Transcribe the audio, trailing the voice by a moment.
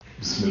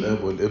بسم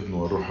الاب والابن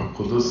والروح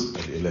القدس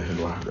الاله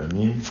الواحد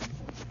امين.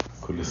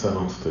 كل سنه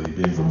وانتم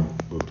طيبين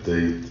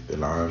ببدايه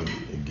العام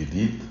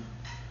الجديد.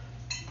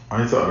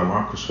 عايز اقرا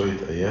معاكم شويه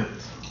ايات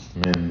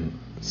من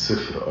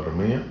سفر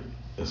ارميا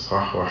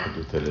اصحاح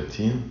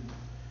 31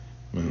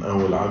 من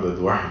اول عدد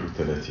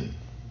 31.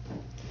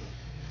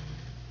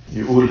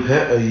 يقول: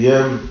 ها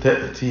ايام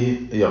تاتي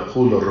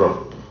يقول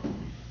الرب،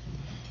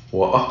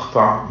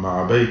 واقطع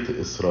مع بيت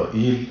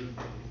اسرائيل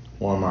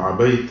ومع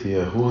بيت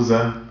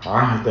يهوذا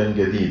عهدا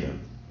جديدا،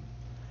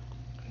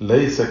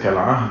 ليس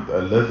كالعهد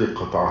الذي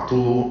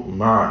قطعته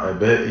مع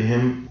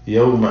آبائهم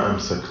يوم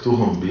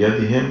أمسكتهم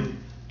بيدهم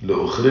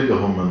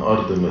لأخرجهم من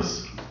أرض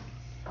مصر،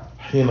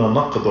 حين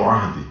نقضوا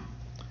عهدي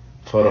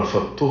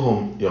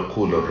فرفضتهم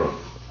يقول الرب.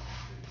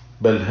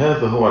 بل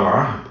هذا هو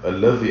العهد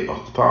الذي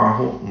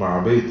أقطعه مع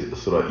بيت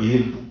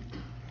إسرائيل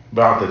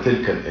بعد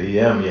تلك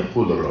الأيام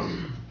يقول الرب: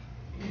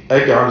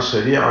 أجعل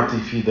شريعتي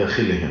في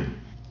داخلهم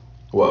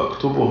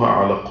وأكتبها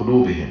على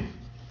قلوبهم،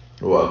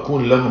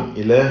 وأكون لهم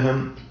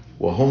إلها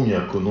وهم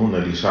يكونون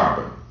لي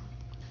شعبا.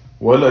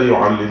 ولا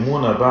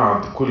يعلمون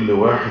بعد كل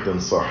واحد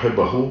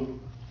صاحبه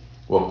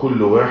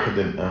وكل واحد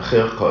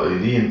آخر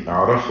قائلين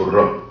اعرفوا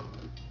الرب،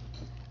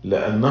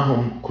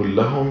 لأنهم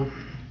كلهم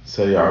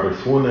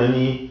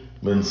سيعرفونني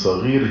من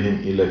صغيرهم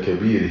إلى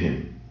كبيرهم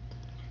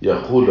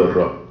يقول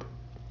الرب،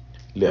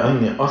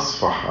 لأني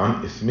أصفح عن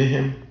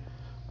إثمهم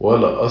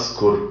ولا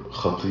أذكر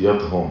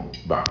خطيتهم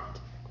بعد.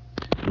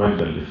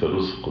 مجدا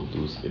للثالوث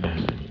القدوس إله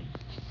الأمين.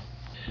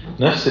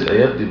 نفس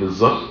الآيات دي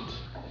بالظبط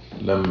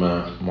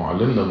لما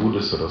معلمنا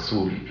بولس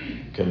الرسول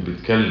كان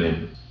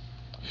بيتكلم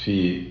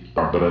في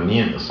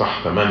عبرانيين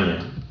اصحاح 8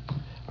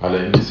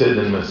 على ان سيد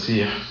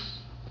المسيح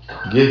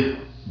جه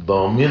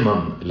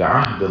ضامنا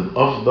لعهد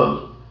افضل.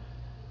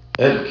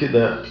 قال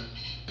كده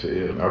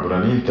في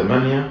عبرانيين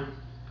 8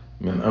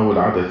 من اول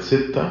عدد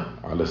 6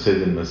 على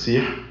سيد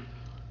المسيح: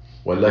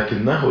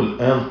 ولكنه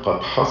الان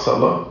قد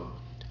حصل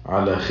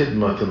على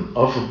خدمة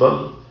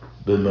افضل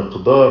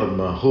بمقدار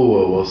ما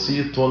هو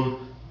وسيط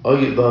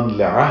أيضا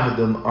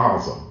لعهد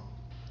أعظم،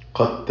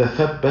 قد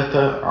تثبت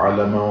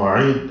على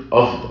مواعيد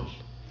أفضل.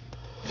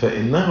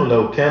 فإنه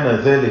لو كان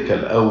ذلك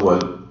الأول،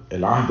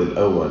 العهد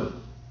الأول،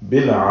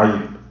 بلا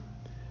عيب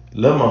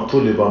لما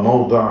طلب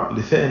موضع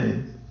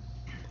لثاني،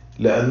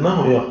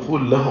 لأنه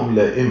يقول لهم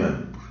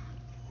لائما.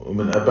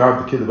 ومن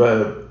بعد كده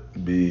بقى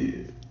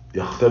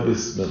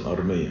بيقتبس من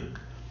أرميا: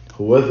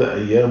 هوذا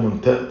أيام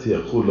تأتي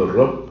يقول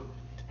الرب،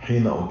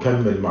 حين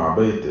أكمل مع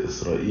بيت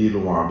إسرائيل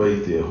ومع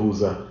بيت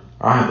يهوذا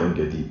عهدا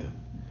جديدا،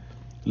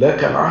 لا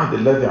كالعهد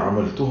الذي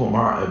عملته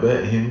مع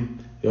آبائهم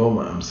يوم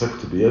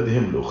أمسكت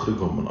بيدهم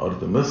لأخرجهم من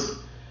أرض مصر،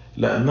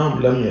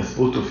 لأنهم لم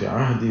يثبتوا في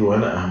عهدي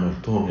وأنا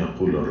أهملتهم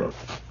يقول الرب.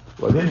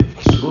 وبعدين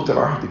شروط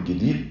العهد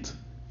الجديد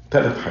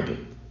 3 حاجات،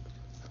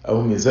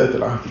 أو ميزات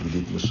العهد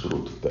الجديد مش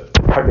شروط.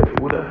 الحاجة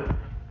الأولى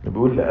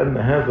بيقول: لأن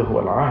هذا هو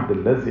العهد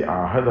الذي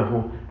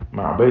أعهده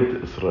مع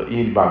بيت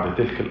إسرائيل بعد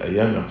تلك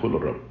الأيام يقول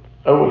الرب.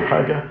 أول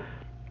حاجة: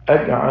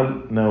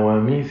 أجعل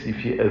نواميسي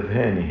في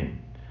أذهانهم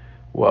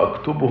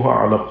وأكتبها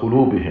على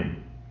قلوبهم،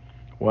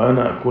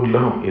 وأنا أكون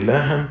لهم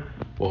إلها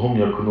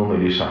وهم يكونون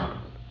لي شعبا.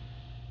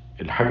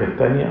 الحاجة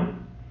الثانية: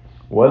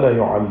 ولا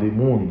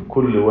يعلمون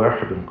كل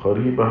واحد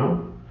قريبه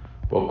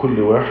وكل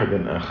واحد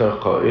آخر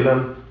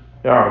قائلا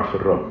اعرف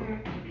الرب،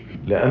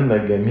 لأن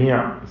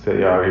الجميع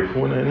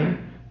سيعرفونني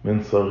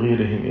من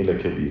صغيرهم إلى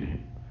كبيرهم.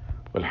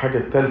 والحاجة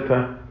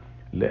الثالثة: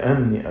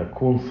 لأني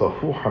أكون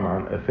صفوحا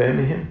عن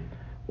أثامهم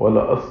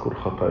ولا أذكر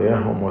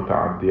خطاياهم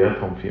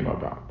وتعدياتهم فيما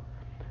بعد.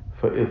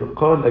 فإذ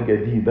قال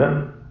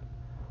جديدا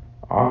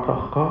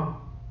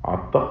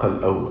عتق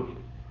الأول،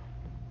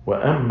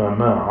 وأما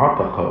ما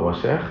عتق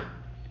وشاخ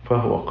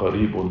فهو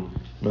قريب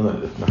من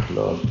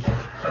الاضمحلال.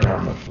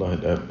 نعمة الله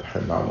الآب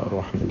تحل على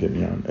أرواحنا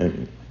جميعا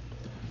آمين.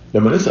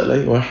 لما نسأل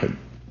أي واحد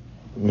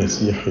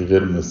مسيحي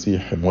غير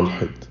مسيحي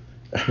ملحد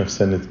احنا في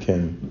سنة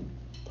كام،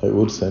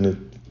 هيقول سنة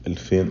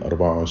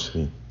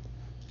 2024.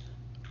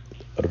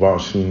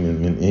 24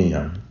 من ايه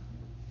يعني؟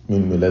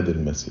 من ميلاد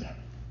المسيح.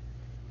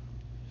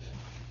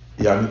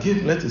 يعني دي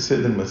ميلاد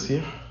السيد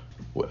المسيح،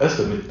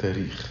 وقسم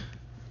التاريخ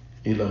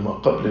إلى ما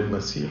قبل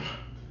المسيح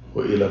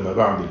وإلى ما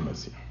بعد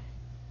المسيح.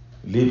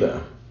 ليه بقى؟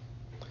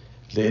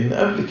 لأن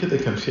قبل كده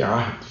كان في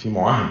عهد، في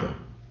معاهدة،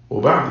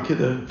 وبعد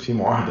كده في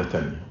معاهدة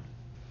تانية.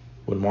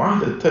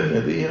 والمعاهدة التانية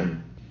دي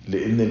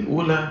لأن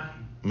الأولى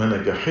ما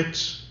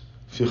نجحتش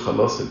في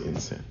خلاص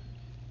الإنسان.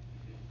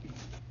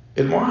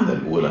 المعاهدة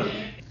الأولى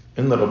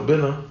إن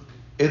ربنا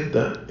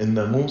إدى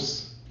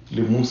الناموس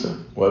لموسى،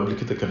 وقبل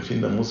كده كان في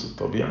الناموس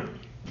الطبيعي،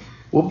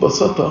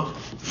 وببساطة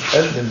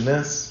قال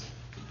للناس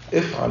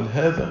افعل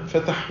هذا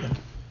فتحيا،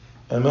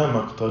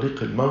 أمامك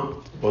طريق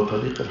الموت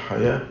وطريق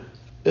الحياة،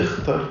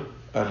 اختر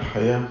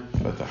الحياة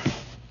فتحيا.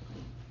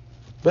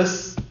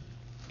 بس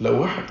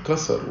لو واحد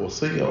كسر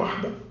وصية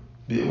واحدة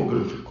بقى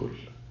مجرم في الكل،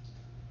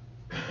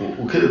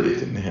 وكده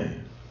بقت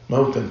النهاية،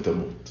 موتا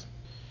تموت.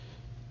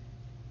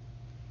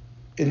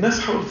 الناس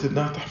حاولت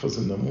انها تحفظ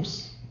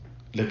الناموس،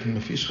 لكن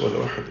مفيش ولا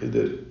واحد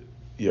قدر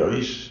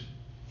يعيش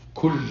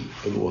كل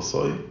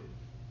الوصايا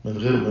من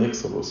غير ما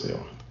يكسر وصية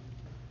واحدة.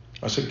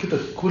 عشان كده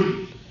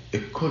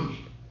الكل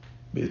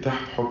بقى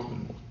تحت حكم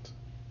الموت.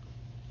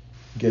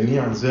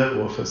 جميع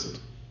زاغوا وفسدوا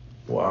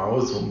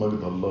وأعوزهم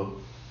مجد الله،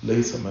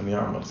 ليس من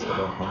يعمل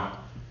صلاحا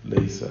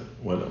ليس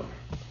ولا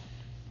واحد.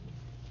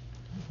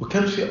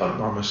 وكان في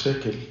 4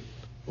 مشاكل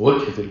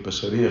واجهت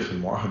البشرية في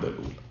المعاهدة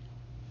الأولى.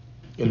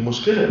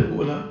 المشكلة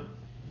الأولى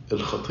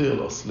الخطية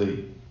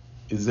الأصلية،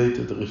 إزاي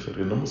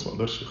تتغفر؟ الناموس ما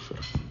قدرش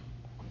يغفرها.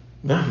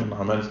 مهما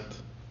عملت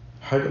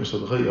حاجة مش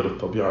هتغير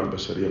الطبيعة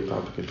البشرية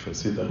بتاعتك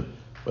الفاسدة،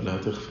 ولا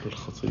هتغفر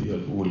الخطية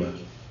الأولى.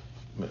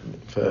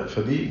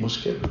 فدي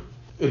مشكلة.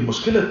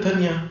 المشكلة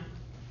الثانية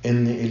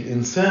إن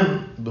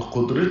الإنسان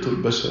بقدرته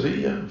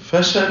البشرية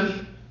فشل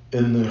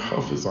إنه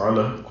يحافظ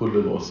على كل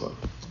الوصايا.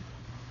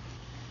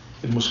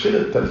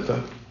 المشكلة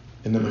الثالثة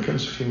إن ما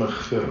كانش في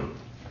مغفرة،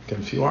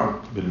 كان في وعد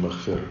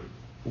بالمغفرة.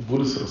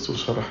 وبولس الرسول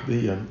شرح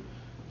ديا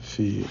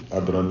في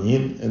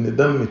عبرانيين إن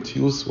دم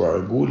تيوس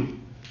وعجول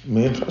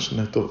ما ينفعش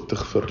إنها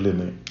تغفر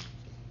لنا.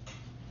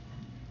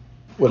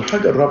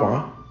 والحاجة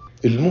الرابعة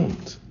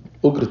الموت،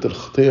 أجرة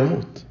الخطية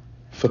موت،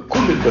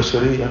 فكل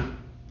البشرية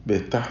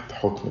بقت تحت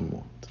حكم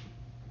الموت.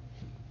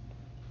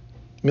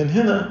 من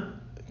هنا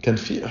كان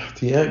في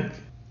احتياج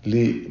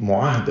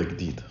لمعاهدة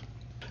جديدة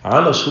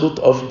على شروط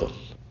أفضل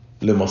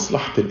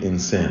لمصلحة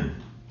الإنسان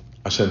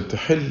عشان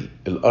تحل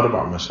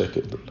 4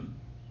 مشاكل دول.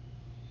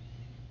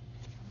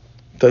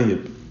 طيب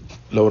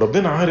لو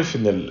ربنا عارف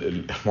إن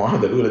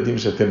المعاهدة الأولى دي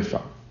مش هتنفع،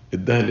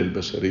 اداها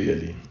للبشرية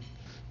ليه؟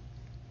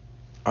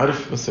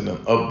 عارف مثلا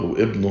أب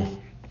وابنه،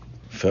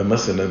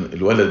 فمثلا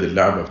الولد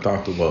اللعبة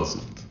بتاعته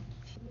باظت،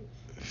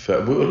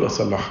 فأبوه يقول له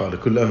أصلحها لي،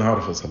 كل أنا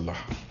هعرف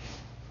أصلحها.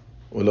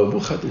 ولو أبوه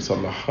خده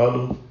وصلحها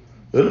له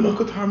يقول له ما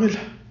كنت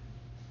هعملها.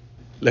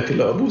 لكن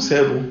لو أبوه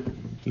سابه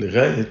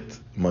لغاية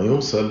ما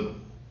يوصل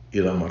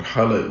إلى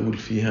مرحلة يقول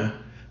فيها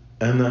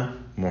أنا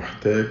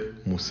محتاج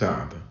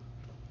مساعدة،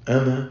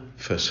 أنا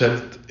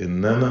فشلت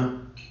إن أنا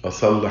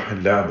أصلح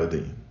اللعبة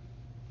دي،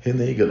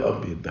 هنا يجي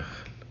الأب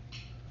يتدخل.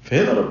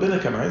 فهنا ربنا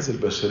كان عايز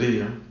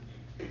البشرية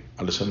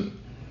علشان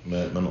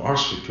ما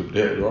نقعش في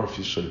الكبرياء اللي وقع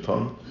فيه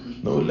الشيطان،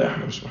 نقول لا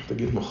إحنا مش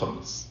محتاجين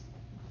مخلص،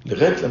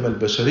 لغاية لما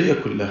البشرية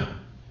كلها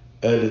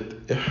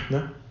قالت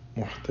إحنا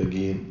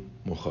محتاجين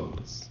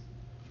مخلص،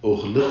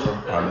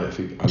 أغلق على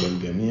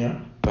الجميع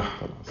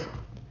تحت العصا.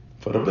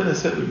 فربنا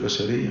ساب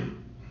البشرية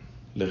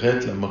لغاية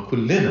لما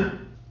كلنا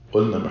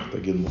قلنا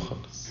محتاجين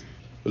مخلص.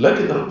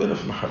 ولكن ربنا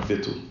في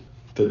محبته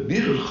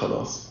تدبير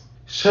الخلاص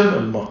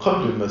شمل ما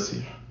قبل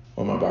المسيح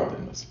وما بعد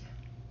المسيح.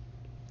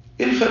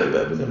 إيه الفرق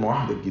بقى بين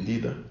المعاهدة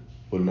الجديدة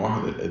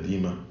والمعاهدة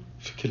القديمة؟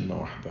 في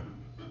كلمة واحدة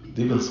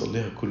دي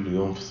بنصليها كل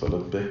يوم في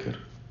صلاة باكر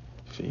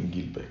في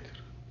إنجيل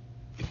باكر.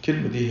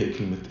 الكلمة دي هي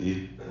كلمة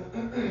إيه؟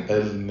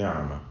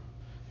 النعمة.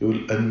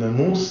 يقول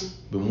الناموس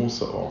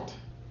بموسى أعطي،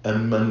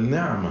 أما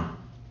النعمة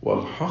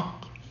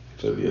والحق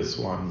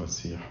فبيسوع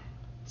المسيح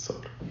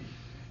صار.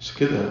 مش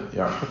كده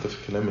يعني حتى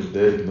في كلام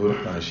الدارج نقول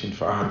احنا عايشين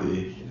في عهد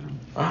ايه؟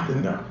 عهد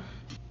النعمة.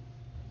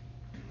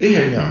 ايه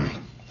هي النعمة؟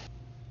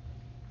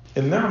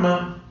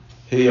 النعمة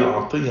هي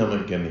عطية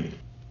مجانية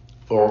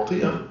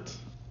أعطيت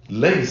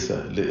ليس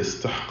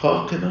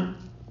لاستحقاقنا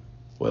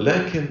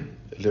ولكن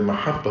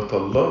لمحبة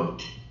الله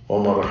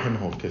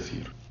ومراحمه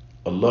الكثير.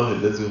 الله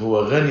الذي هو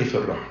غني في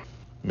الرحمة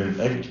من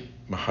أجل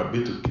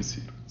محبته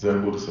الكثير، زي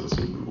ما بولس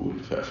الرسول بيقول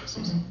في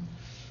أفسس.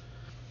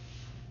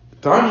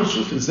 تعالوا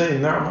نشوف ازاي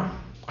النعمة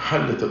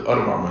حلت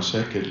 4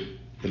 مشاكل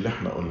اللي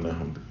احنا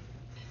قلناهم دي.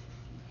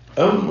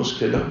 أول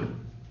مشكلة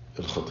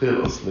الخطية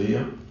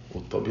الأصلية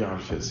والطبيعة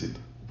الفاسدة.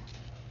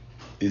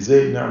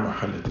 ازاي النعمة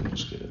حلت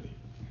المشكلة دي؟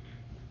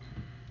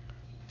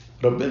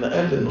 ربنا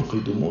قال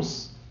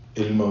لنقيدموس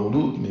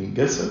المولود من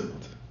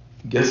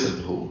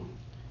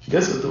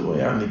جسد هو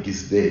يعني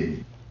جسداني،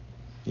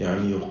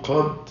 يعني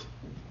يقاد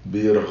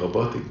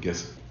برغبات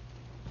الجسد.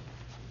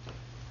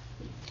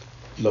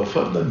 لو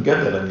فرضا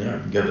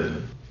جدلا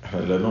احنا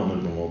لا نؤمن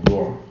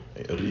بموضوع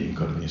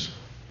الرينكارنيشن،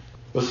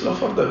 بس لو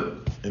فرضا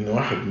ان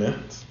واحد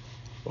مات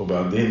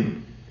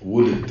وبعدين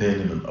ولد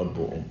تاني من اب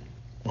وام،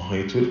 ما هو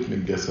يتولد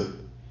من جسد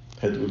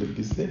هيتولد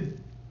جسداني،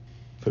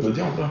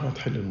 فبدي عمرها ما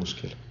تحل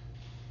المشكله.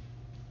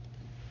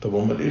 طب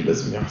امال ايه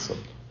لازم يحصل؟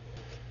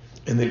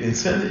 ان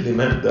الانسان اللي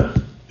مات ده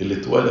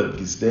اللي اتولد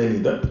جسداني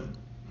ده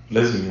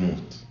لازم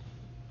يموت،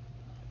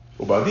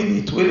 وبعدين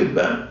يتولد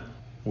بقى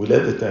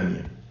ولادة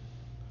تانية،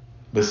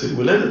 بس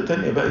الولادة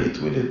التانية بقى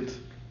يتولد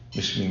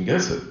مش من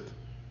جسد،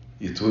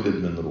 يتولد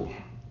من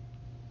روح.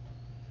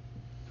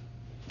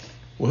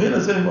 وهنا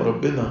زي ما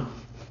ربنا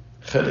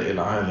خلق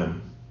العالم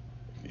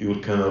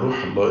يقول كان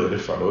روح الله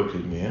يرف على وجه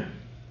المياه،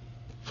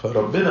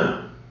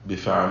 فربنا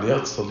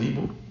بفعاليات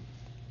صليبه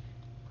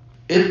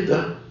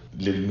ادى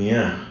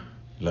للمياه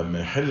لما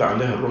يحل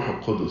عليها الروح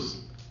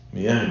القدس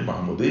مياه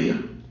المعمودية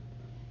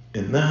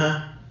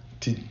انها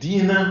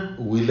تدينا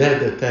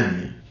ولادة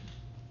تانية،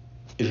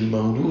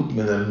 المولود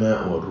من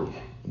الماء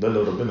والروح. ده اللي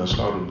ربنا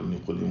شعره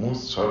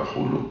لنيقوديموس، شرحه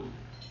له،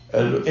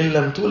 قال له إن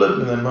لم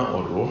تولد من الماء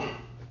والروح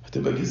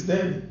هتبقى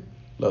جسداني،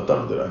 لا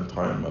تقدر أن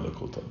تعاين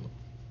ملكوت الله.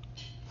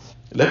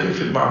 لكن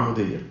في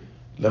المعمودية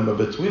لما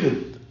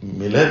بتولد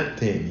ميلاد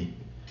تاني،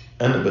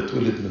 أنا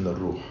بتولد من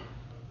الروح،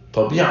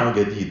 طبيعة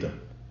جديدة.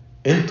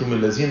 انتم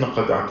الذين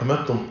قد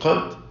اعتمدتم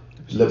قد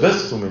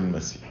لبستم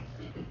المسيح.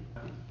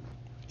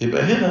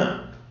 يبقى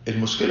هنا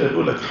المشكلة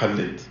الأولى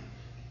اتحلت،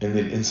 إن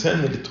الإنسان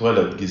اللي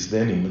اتولد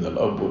جسداني من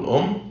الأب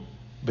والأم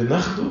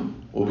بناخده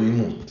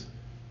وبيموت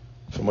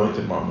في مية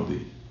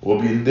المعمودية،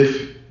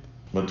 وبيندفن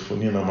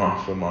مدفونين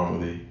معه في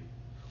المعمودية،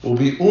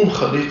 وبيقوم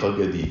خليقة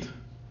جديدة.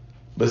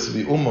 بس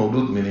بيقوم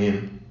مولود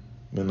منين؟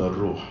 من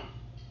الروح.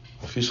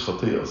 مفيش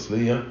خطية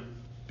أصلية،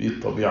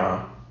 بقيت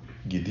طبيعة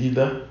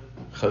جديدة،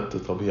 خدت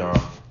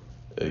طبيعة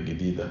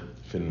جديدة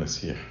في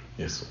المسيح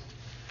يسوع.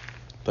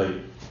 طيب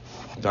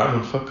تعالوا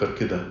نفكر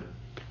كده،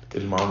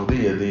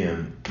 المعمودية دي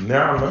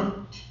نعمة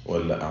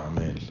ولا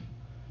أعمال؟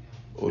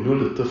 قولوا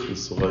للطفل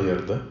الصغير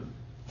ده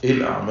إيه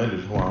الأعمال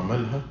اللي هو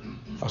عملها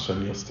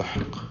عشان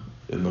يستحق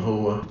إن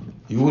هو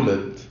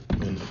يولد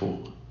من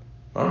فوق؟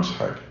 ما عملش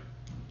حاجة.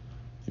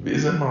 يبقى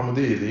إذا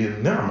المعمودية دي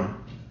نعمة،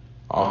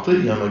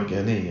 عطية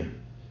مجانية.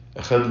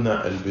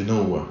 أخذنا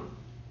البنوة،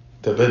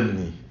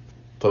 تبني،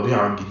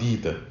 طبيعة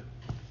جديدة،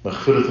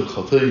 مغفرة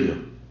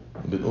الخطية.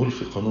 بنقول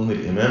في قانون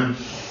الإيمان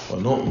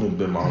ونؤمن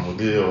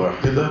بمعمودية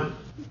واحدة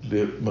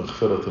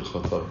لمغفرة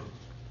الخطايا.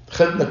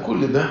 خدنا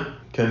كل ده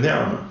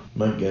كنعمة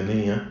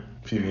مجانية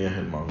في مياه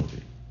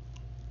المعمودية.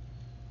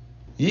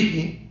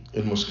 يجي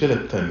المشكلة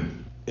الثانية،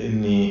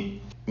 إن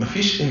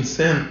مفيش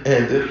إنسان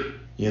قادر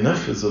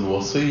ينفذ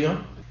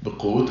الوصية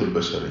بقوته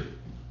البشرية.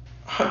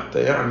 حتى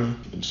يعني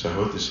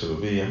الشهوات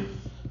الشبابية،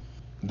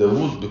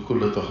 داود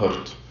بكل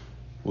طهارته،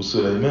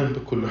 وسليمان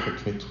بكل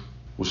حكمته،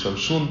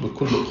 وشمشون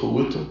بكل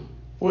قوته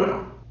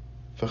وقعوا.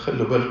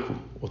 فخلوا بالكم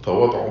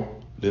وتواضعوا،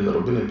 لأن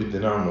ربنا بيدي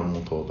نعمة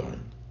للمتواضعين.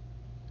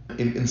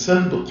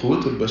 الإنسان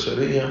بقوته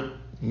البشرية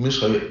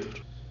مش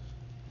هيقدر.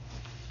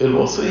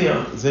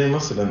 الوصية زي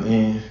مثلا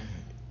إيه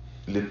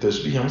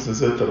للتشبيه، مثلا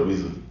زي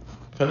الترابيزة دي.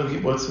 فأنا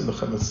أجيب واحد سنه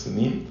 5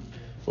 سنين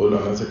وأقول له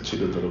أنا عايزك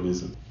تشيل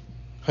الترابيزة دي،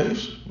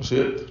 هيفشل، مش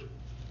هيقدر.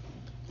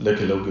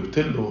 لكن لو جبت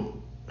له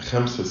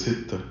 5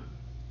 6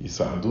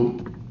 يساعدوه،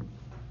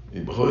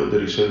 يبقى هو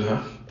يقدر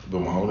يشيلها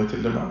بمعاونة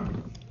اللي معاه.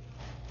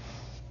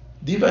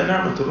 دي بقى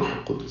نعمة الروح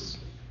القدس.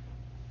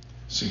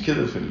 عشان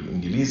كده في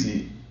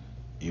الإنجليزي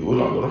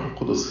يقول على الروح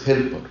القدس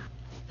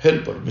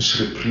helper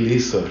مش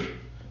replacer.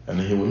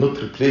 يعني he will not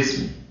replace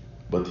me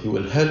but he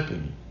will help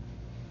me.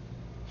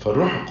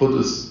 فالروح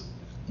القدس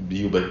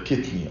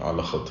بيبكتني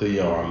على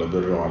خطية وعلى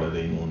بر وعلى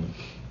دينونة.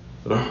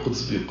 الروح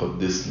القدس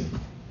بيقدسني،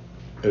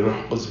 الروح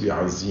القدس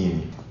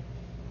بيعزيني،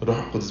 الروح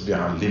القدس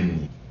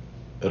بيعلمني،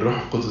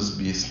 الروح القدس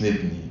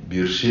بيسندني،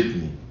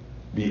 بيرشدني،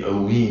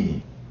 بيقويني.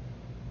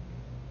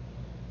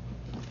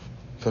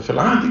 ففي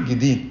العهد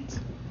الجديد،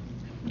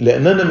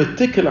 لأن أنا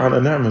متكل على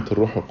نعمة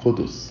الروح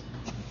القدس،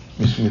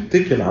 مش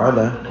متكل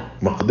على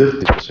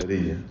مقدرتي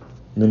البشرية.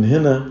 من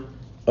هنا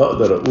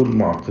أقدر أقول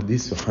مع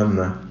القديس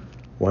يوحنا: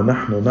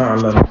 ونحن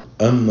نعلم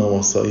أن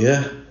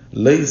وصاياه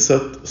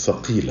ليست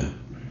ثقيلة.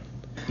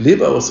 ليه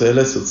بقى وصاياه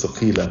ليست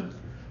ثقيلة؟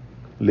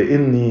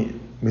 لأني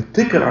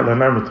متكل على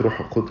نعمة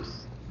الروح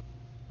القدس.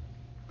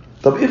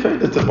 طب إيه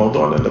فائدة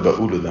الموضوع اللي أنا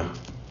بقوله ده؟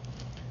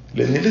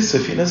 لأن لسه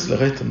في ناس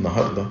لغاية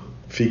النهاردة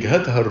في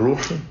جهادها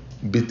الروحي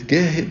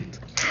بتجاهد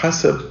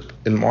حسب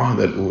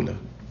المعاهدة الأولى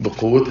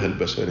بقوتها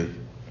البشرية،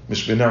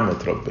 مش بنعمة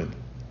ربنا.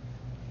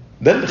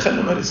 ده اللي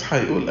خلى مارس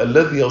يقول: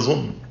 الذي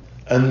يظن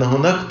أن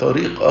هناك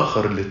طريق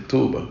آخر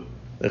للتوبة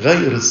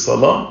غير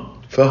الصلاة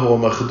فهو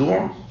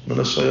مخدوع من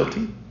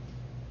الشياطين.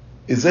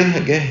 إزاي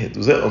هجاهد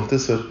وإزاي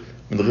أنتصر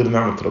من غير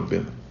نعمة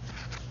ربنا؟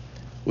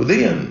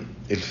 ودي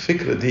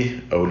الفكرة دي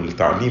أو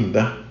التعليم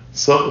ده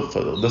صاغ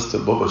قداسة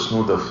البابا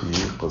شنودة في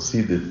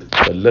قصيدة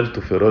بللت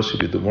فراشي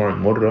بدموع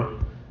مرة،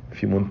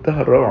 في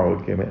منتهى الروعة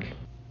والجمال.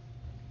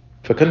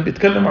 فكان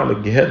بيتكلم على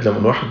الجهاد. لما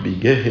الواحد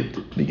بيجاهد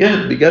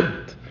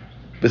بجد،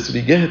 بس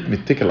بيجاهد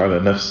متكل على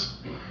نفسه.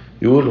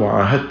 يقول: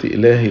 وعاهدت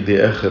إلهي دي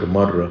آخر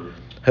مرة،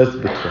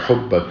 هثبت في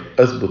حبك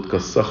أثبت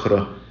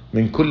كالصخرة،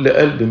 من كل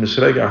قلب مش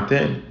راجع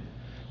تاني.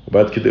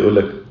 وبعد كده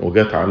يقولك: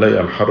 وجات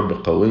عليا الحرب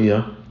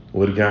قوية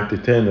ورجعت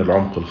تاني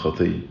لعمق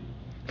الخطية،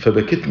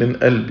 فبكيت من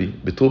قلبي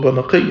بتوبة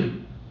نقية،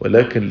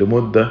 ولكن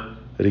لمدة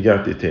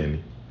رجعت تاني.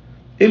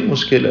 ايه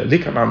المشكلة؟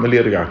 ليه كان عمال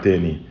يرجع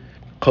تاني؟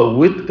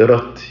 قوت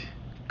إرادتي،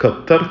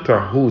 كترت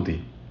عهودي،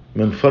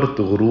 من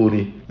فرط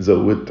غروري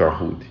زودت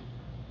عهودي،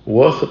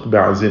 واثق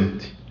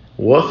بعزيمتي،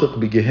 واثق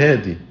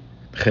بجهادي،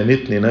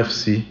 خانتني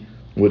نفسي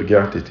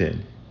ورجعت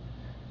تاني.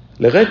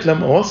 لغاية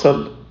لما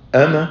وصل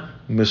أنا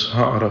مش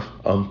هعرف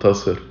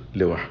أنتصر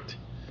لوحدي،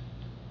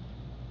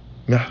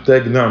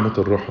 محتاج نعمة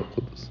الروح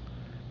القدس.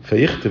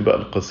 فيختم بقى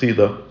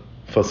القصيدة: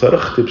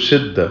 فصرخت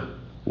بشدة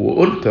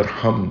وقلت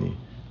ارحمني،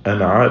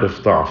 أنا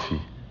عارف ضعفي،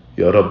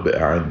 يا رب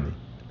أعني.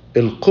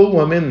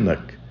 القوة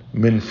منك،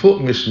 من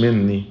فوق مش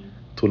مني،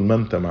 طول ما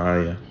انت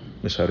معايا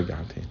مش هرجع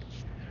تاني.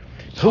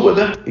 هو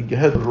ده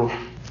الجهاد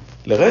الروحي.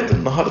 لغاية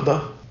النهاردة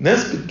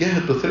ناس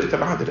بتجاهد بطريقة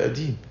العهد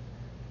القديم،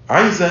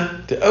 عايزة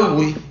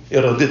تقوي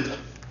إرادتها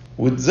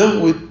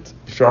وتزود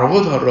في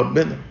عهودها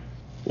لربنا،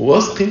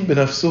 واثقين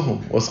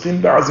بنفسهم،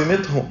 واثقين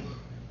بعزيمتهم.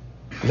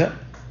 لا،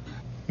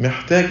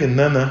 محتاج ان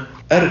انا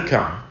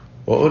اركع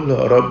واقول له: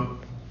 يا رب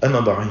انا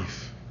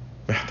ضعيف،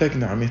 محتاج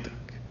نعمتك،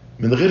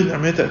 من غير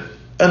نعمتك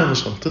أنا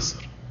مش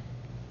هنتصر،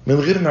 من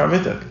غير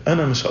نعمتك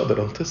أنا مش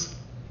هقدر أنتصر.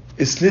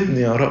 اسندني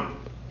يا رب.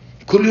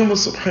 كل يوم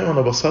الصبح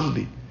وأنا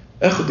بصلي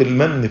أخد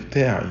المن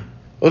بتاعي،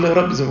 أقول يا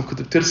رب زي ما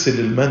كنت بترسل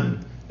المن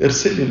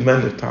ارسل لي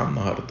المن بتاع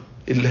النهاردة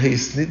اللي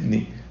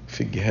هيسندني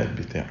في الجهاد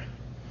بتاعي.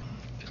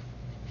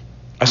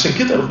 عشان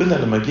كده ربنا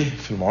لما جه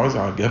في الموعظة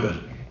على الجبل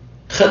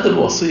خد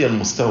الوصية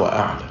المستوى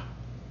أعلى.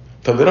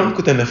 طب يا رب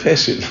كنت أنا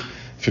فاشل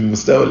في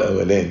المستوى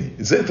الأولاني،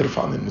 إزاي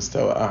ترفعني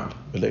المستوى أعلى؟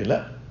 ولا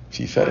لا،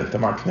 في فرق، أنت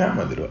معك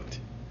نعمة دلوقتي،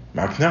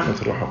 معك نعمة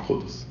الروح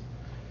القدس.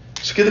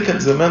 عشان كده كان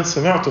زمان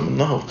سمعتم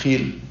أنه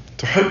قيل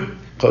تحب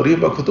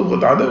قريبك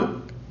وتبغض عدوك،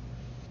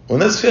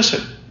 وناس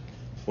فشل.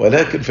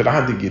 ولكن في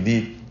العهد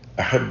الجديد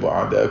أحبوا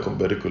أعدائكم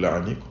باركوا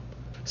لعنيكم.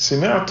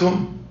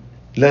 سمعتم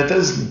لا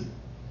تزني،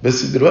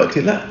 بس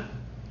دلوقتي لا،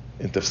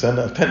 أنت في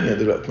سنة تانية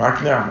دلوقتي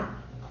معك نعمة.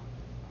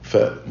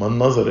 فمن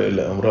نظر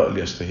إلى امرأة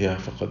ليشتهيها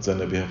فقد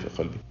زنى بها في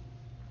قلبه.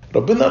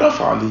 ربنا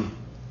رفع عليه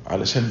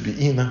علشان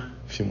بقينا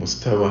في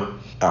مستوى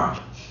أعلى.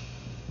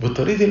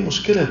 بالطريقة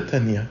المشكلة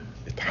التانية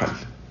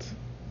اتحلت.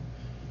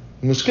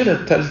 المشكلة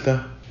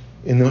الثالثة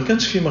إن ما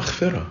كانش في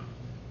مغفرة.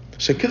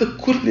 عشان كده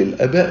كل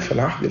الآباء في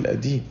العهد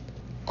القديم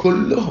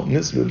كلهم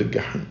نزلوا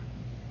للجحيم.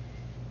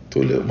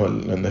 تقول لي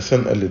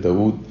النسان قال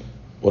لداود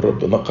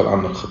والرب نقل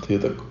عنك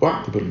خطيتك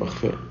وعد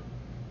بالمغفرة.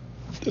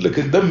 قلت لك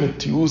الدم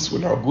التيوس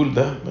والعجول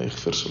ده ما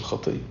يغفرش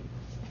الخطية.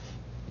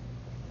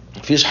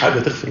 مفيش حاجة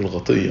تغفر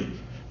الخطية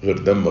غير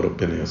دم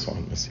ربنا يسوع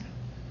المسيح.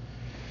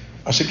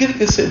 عشان كده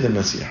جه السيد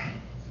المسيح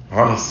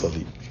على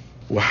الصليب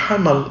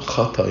وحمل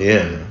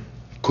خطايانا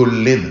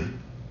كلنا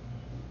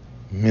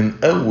من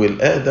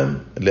أول آدم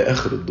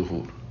لآخر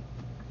الدهور.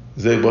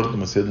 زي برضو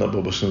ما سيدنا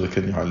بابا شنودة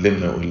كان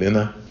يعلمنا ويقول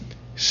لنا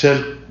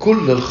شال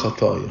كل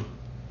الخطايا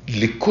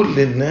لكل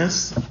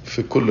الناس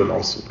في كل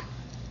العصور.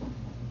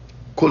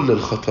 كل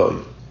الخطايا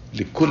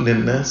لكل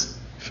الناس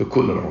في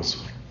كل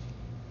العصور،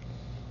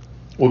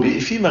 وبقي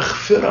في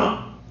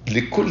مغفرة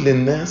لكل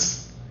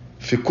الناس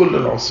في كل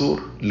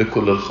العصور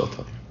لكل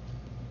الخطايا.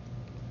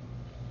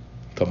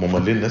 طب وما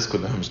ليه الناس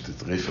كلها مش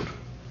تتغفر؟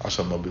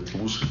 عشان ما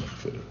بيطلبوش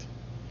المغفرة دي.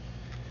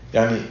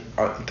 يعني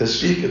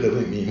تشبيه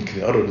كده يمكن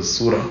يقرب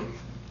الصورة.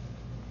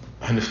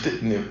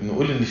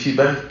 نقول ان في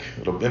بنك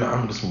ربنا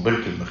عامل اسمه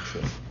بنك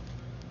المغفرة،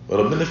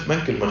 وربنا في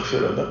بنك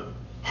المغفرة ده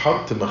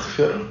حط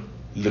مغفرة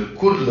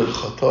لكل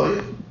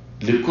الخطايا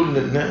لكل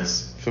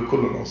الناس في كل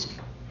العصور.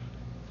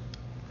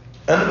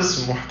 انا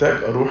بس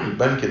محتاج اروح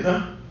البنك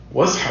ده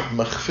واسحب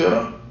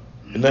مغفرة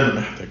اللي انا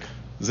محتاجها.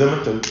 زي ما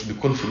انت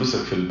بيكون فلوسك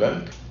في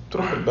البنك،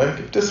 تروح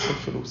البنك بتسحب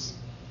فلوس.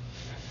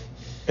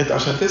 انت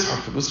عشان تسحب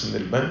فلوس من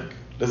البنك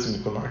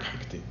لازم يكون معك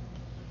حاجتين.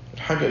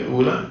 الحاجة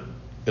الاولى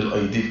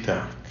الاي دي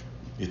بتاعك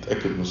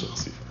يتأكد من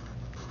شخصيتك،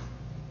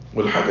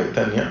 والحاجة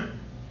الثانية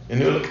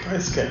ان يقول لك انت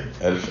عايز كام؟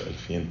 1000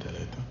 2000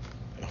 3.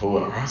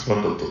 هو حسب ما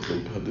انت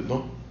بتطلب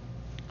هدده.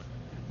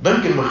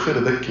 بنك المغفرة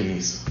ده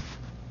الكنيسة،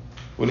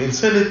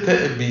 والإنسان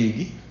التائب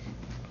بيجي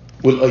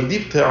والاي دي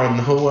بتاعه ان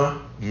هو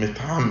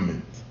متعمد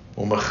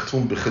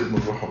ومختوم بخدمة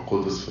الروح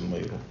القدس في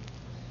الميرون.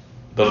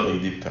 ده الاي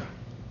دي بتاعه.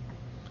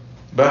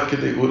 بعد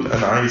كده يقول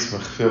انا عايز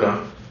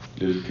مغفرة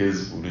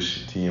للكذب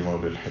وللشتيمة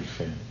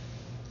وللحلفان،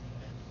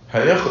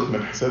 هياخد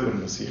من حساب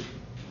المسيح.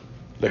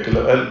 لكن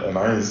لو قال انا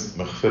عايز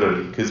مغفرة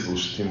للكذب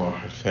والشتيمة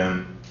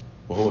والحلفان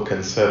وهو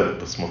كان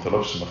سارق بس ما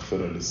طلبش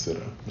مغفرة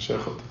للسرقة، مش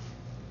هياخدها.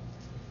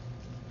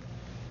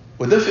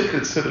 وده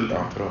فكرة سر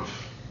الاعتراف،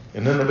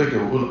 ان انا باجي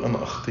بقول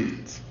انا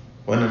اخطيت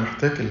وانا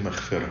محتاج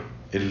المغفرة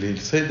اللي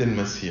السيد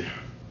المسيح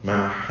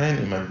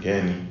منحاني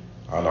مجاني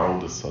على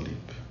عود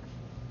الصليب.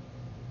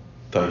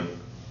 طيب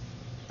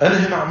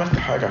انا هنا عملت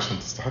حاجة عشان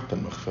تستحق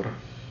المغفرة؟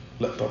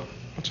 لا طبعا،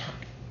 ما عملتش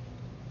حاجة.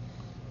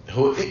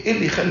 هو ايه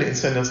اللي يخلي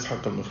انسان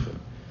يستحق المغفرة؟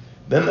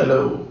 ده انا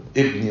لو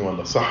ابني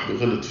ولا صاحبي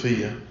غلط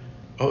فيا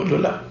اقول له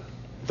لا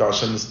ده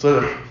عشان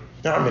نصطلح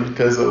نعمل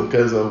كذا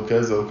وكذا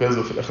وكذا وكذا،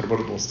 وفي الاخر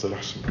برضه ما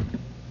نصطلحش.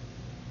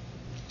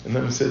 انما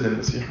السيد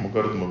المسيح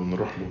مجرد ما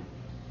بنروح له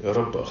يا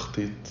رب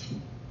اخطيت،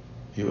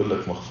 يقول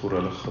لك مغفورة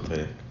لك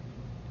خطاياك،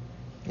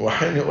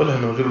 واحيانا يقولها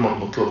من غير ما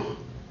بنطلبها.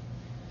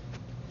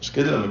 مش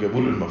كده لما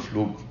جابوا له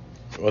المفلوج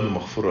وقال له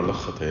مغفورة لك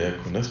خطاياك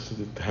والناس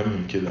ابتدت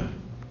تهمم كده،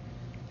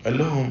 قال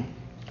لهم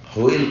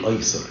هو ايه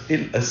الايسر، ايه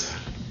الاسهل؟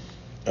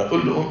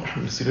 اقول له قوم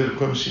احمل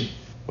سريرك وامشي،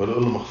 ولا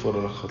اقول له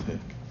مغفورة لك خطاياك؟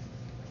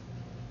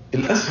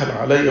 الاسهل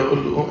عليا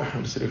اقول له قوم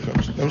احمل سريرك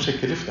وامشي، ده مش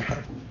هيكلفني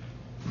حاجه،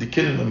 دي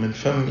كلمه من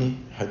فمي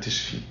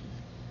هتشفي.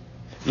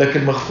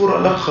 لكن مغفورة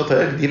لك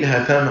خطاياك دي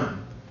لها ثمن،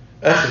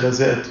 اخذ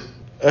ذاته،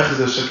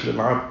 اخذ شكل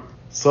العبد،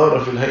 صار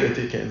في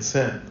الهيئه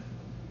كانسان،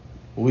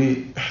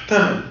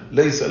 واحتمل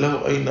ليس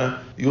له اين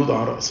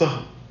يوضع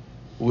راسه،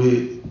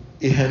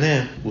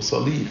 واهانات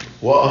وصليب،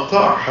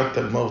 واطاع حتى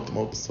الموت،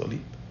 موت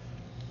الصليب.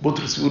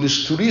 بطرس يقول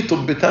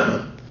اشتريتم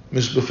بثمن،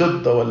 مش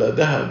بفضة ولا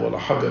ذهب ولا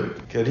حجر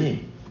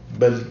كريم،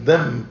 بل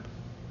دم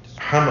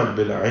حمل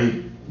بلا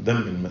عيب، دم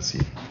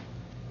المسيح.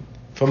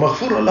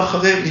 فمغفورة الله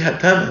خطايا لها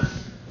ثمن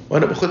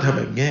وانا باخدها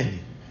مجاني.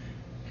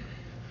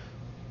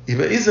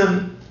 يبقى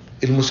اذا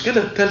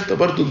المشكلة الثالثة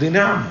برضو دي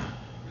نعمة،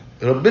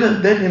 ربنا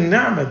اداني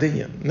النعمة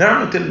دي،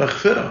 نعمة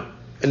المغفرة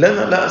اللي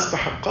أنا لا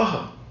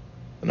أستحقها.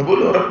 أنا بقول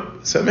له يا رب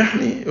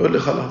سامحني، يقول لي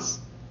خلاص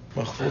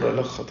مغفورة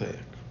لك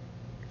خطاياك.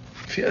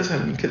 في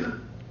أسهل من كده؟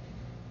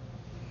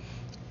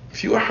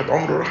 في واحد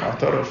عمره راح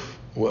اعترف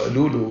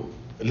وقالوا له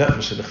لا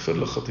مش هنغفر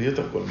لك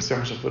خطيتك، والمسيح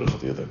مش هيغفر لك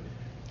خطيتك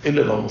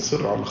إلا لو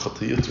مصر على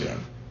خطيته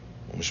يعني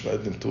ومش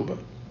مقدم توبة.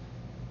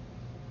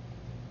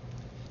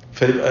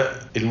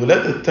 فيبقى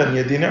الولادة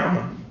الثانية دي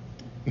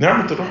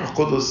نعمة الروح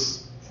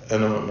القدس.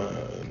 أنا ما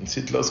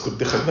نسيت لا أذكر،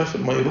 دي خدناها في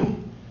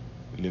الميرون،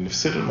 لأن في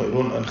سر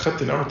الميرون أنا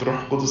خدت نعمة الروح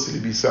القدس اللي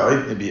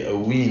بيساعدني،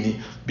 بيقويني،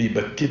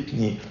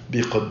 بيبكتني،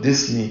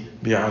 بيقدسني،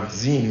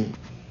 بيعزيني.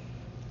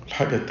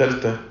 الحاجة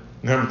الثالثة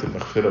نعمة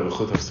المغفرة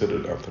باخدها في سر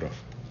الاعتراف.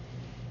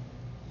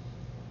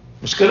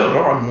 مشكلة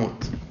الرابعة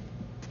الموت.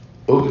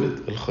 أجرة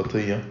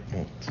الخطية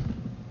موت.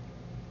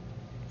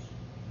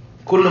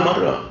 كل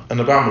مرة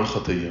أنا بعمل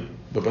خطية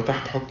ببقى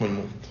تحت حكم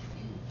الموت،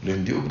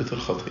 لأن دي أجرة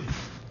الخطية.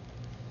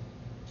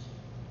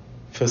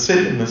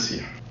 فسيد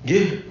المسيح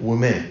جه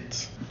ومات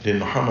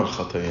لأنه حمل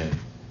خطاياي،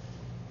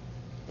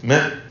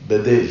 مات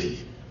بدالي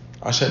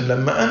عشان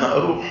لما أنا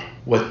أروح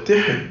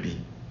واتحد بيه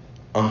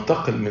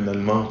أنتقل من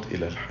الموت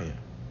إلى الحياة،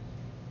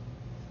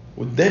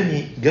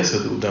 واداني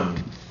جسد ودم.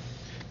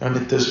 يعني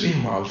التشبيه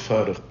مع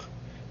الفارق،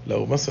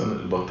 لو مثلا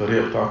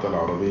البطارية بتاعت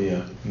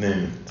العربية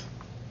نامت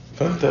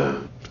فأنت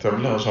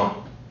بتعملها جمع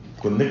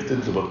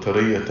كونكتد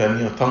لبطارية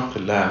تانية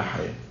تنقل لها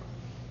الحياة.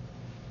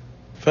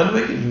 فأنا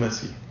باجي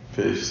للمسيح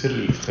في سر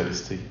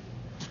الإفخارستية،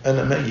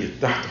 أنا ميت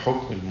تحت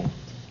حكم الموت.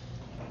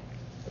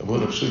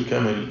 أبونا بشوي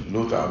كامل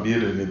له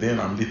تعبير إن دين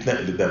عملية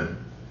نقل دم.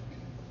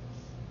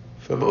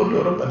 فبقول له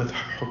يا رب أنا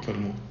تحت حكم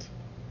الموت.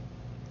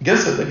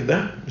 جسدك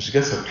ده مش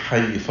جسد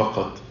حي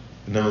فقط،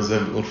 إنما زي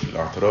ما بنقول في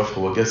الاعتراف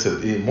هو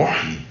جسد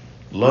محيي،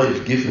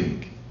 لايف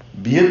جيفنج،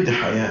 بيدي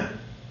حياة.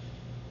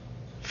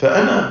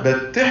 فأنا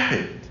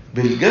بتحد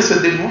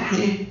بالجسد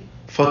المحيي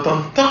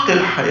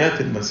فتنتقل حياة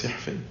المسيح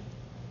فيه.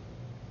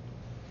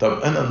 طب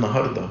أنا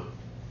النهاردة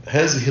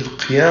هذه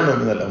القيامة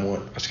من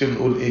الأموات، عشان كده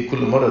بنقول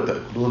كل مرة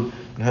تأكلون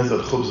من هذا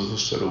الخبز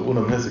وتشربون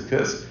من هذا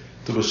الكاس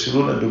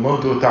تبشرون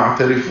بموتي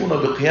وتعترفون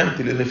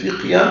بقيامتي، لأن في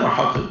قيامة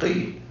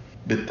حقيقية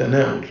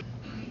بالتناول.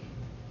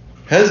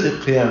 هذه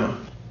القيامة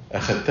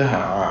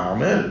أخذتها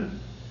أعمال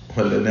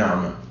ولا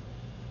نعمة؟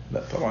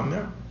 لا طبعا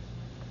نعمة،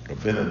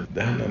 ربنا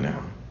ادانا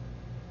نعمة.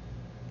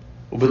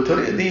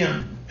 وبالطريقة دي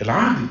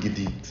العهد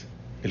الجديد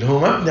اللي هو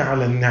مبني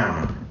على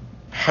النعمة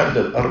حل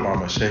الأربع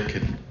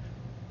مشاكل.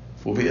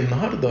 وبقى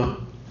النهاردة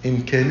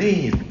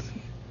إمكانية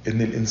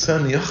إن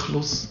الإنسان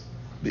يخلص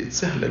بقت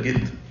سهلة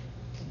جدا.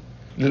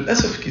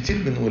 للأسف كتير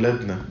من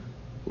ولادنا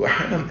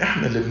وأحيانا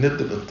إحنا اللي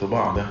بندي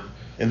الانطباع ده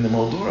إن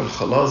موضوع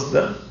الخلاص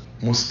ده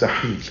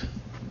مستحيل.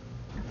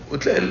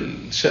 وتلاقي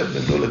الشاب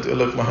من دولة يقول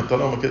لك ما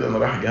طالما كده أنا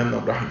راح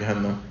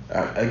جهنم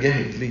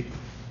أجاهد ليه؟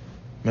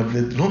 ما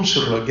بندلهمش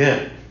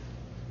الرجاء.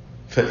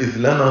 فإذ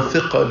لنا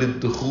ثقة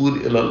للدخول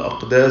إلى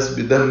الأقداس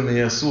بدم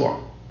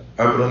يسوع،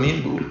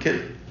 عبرانيين بيقول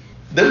كده.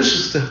 ده مش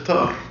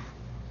استهتار،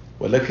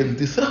 ولكن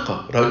دي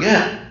ثقة،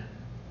 رجاء.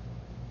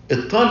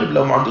 الطالب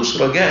لو ما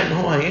عندوش رجاء إن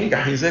هو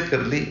هينجح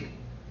يذاكر ليه؟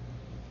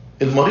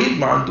 المريض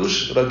ما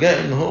عندوش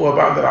رجاء إن هو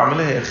بعد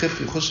العملية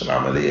هيخف يخش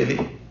العملية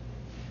ليه؟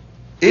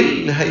 إيه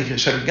اللي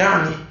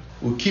هيشجعني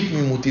وكيب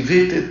مي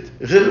موتيفيتد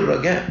غير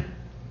الرجاء؟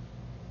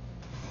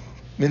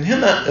 من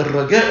هنا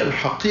الرجاء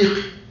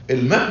الحقيقي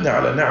المبني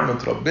على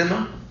نعمة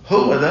ربنا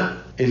هو ده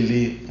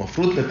اللي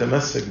مفروض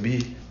نتمسك بيه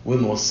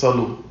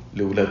ونوصله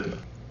لولادنا.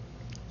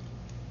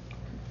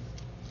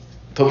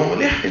 طب ما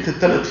ليه حكاية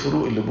الثلاث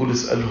فروق اللي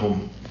بولس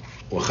قالهم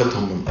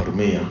واخدهم من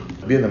أرميا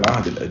بين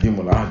العهد القديم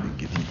والعهد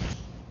الجديد؟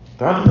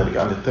 تعالوا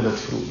نرجع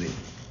للثلاث فروق دي.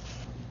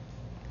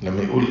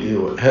 لما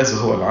يقول هذا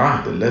هو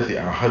العهد الذي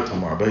أعهدته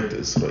مع بيت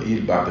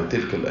إسرائيل بعد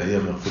تلك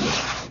الأيام، يقول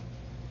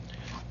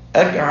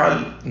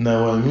أجعل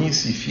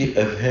نواميسي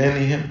في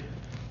أذهانهم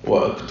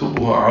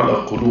وأكتبها على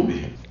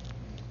قلوبهم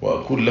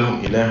وأكون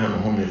لهم إلها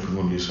وهم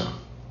يكونون لي شعب.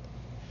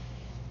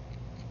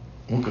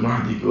 ممكن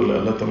واحد يجي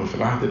يقول لا طبعا في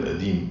العهد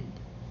القديم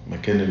ما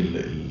كان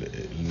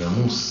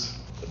الناموس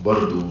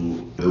برضو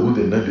داود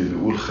النبي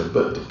بيقول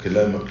خبأت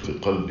كلامك في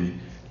قلبي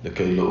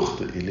لكي لا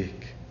أخطئ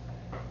إليك،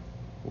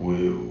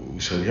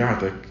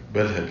 وشريعتك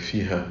بلهج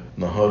فيها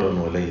نهارا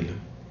وليلا.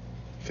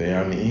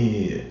 فيعني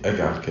إيه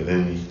أجعل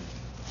كلامي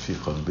في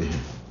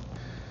قلبهم؟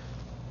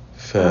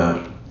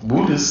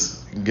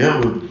 فبولس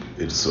جاوب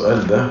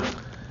السؤال ده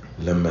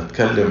لما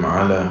اتكلم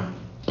على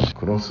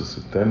كورنثوس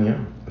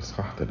الثانية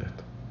إصحاح 3.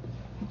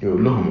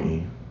 يقول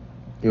لهم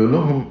يقول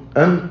لهم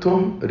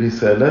أنتم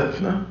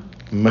رسالتنا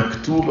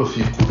مكتوبة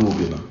في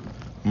قلوبنا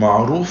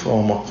معروفة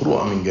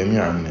ومقروءة من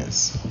جميع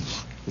الناس،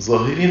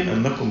 ظاهرين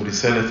أنكم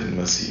رسالة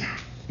المسيح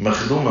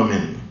مخدومة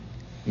منا،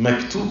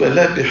 مكتوبة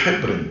لا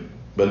بحبر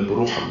بل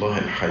بروح الله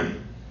الحي،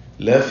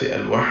 لا في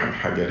ألواح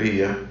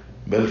حجرية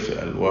بل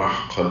في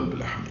ألواح قلب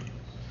لحمية.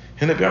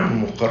 هنا بيعمل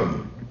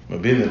مقارنة ما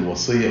بين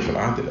الوصية في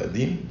العهد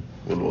القديم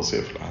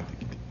والوصية في العهد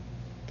الجديد.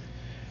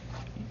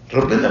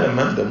 ربنا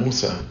لما ادى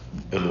موسى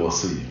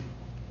الوصية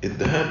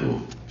اداها له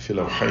في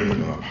لوحين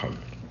من الحجر.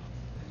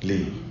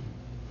 ليه؟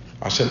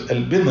 عشان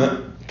قلبنا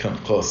كان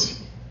قاسي،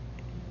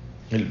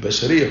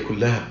 البشرية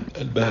كلها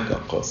قلبها كان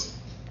قاسي.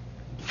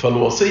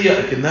 فالوصية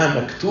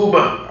أكنها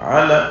مكتوبة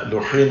على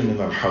لوحين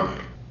من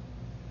الحجر.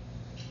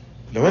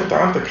 لو أنت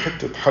عندك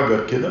حتة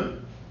حجر كده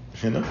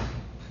هنا،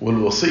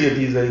 والوصية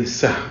دي زي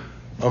السهم،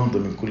 أمضي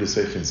من كل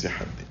سيف ذي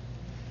حد،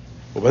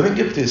 وبعدين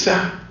جبت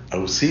سهم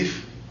أو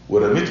سيف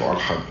ورميته على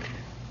الحجر،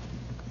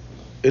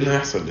 إيه اللي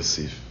هيحصل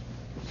للسيف؟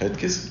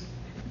 هيتكسر.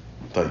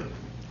 طيب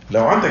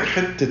لو عندك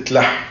حتة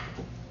لحم،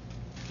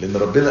 لأن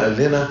ربنا قال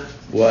لنا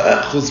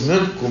وأخذ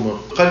منكم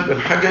القلب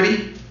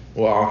الحجري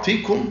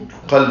وأعطيكم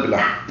قلب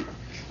لحم،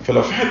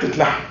 فلو في حتة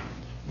لحم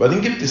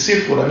وبعدين جبت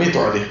سيف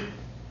ورميته عليها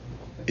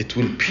it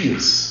will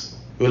pierce.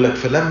 يقول لك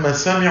فلما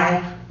سمعوا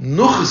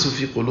نخسوا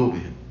في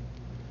قلوبهم.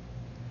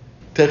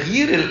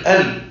 تغيير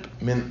القلب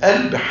من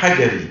قلب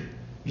حجري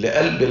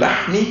لقلب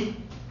لحمي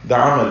ده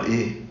عمل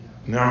ايه؟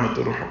 نعمة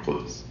الروح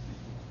القدس.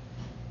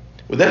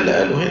 وده اللي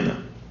قاله هنا،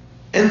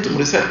 انتم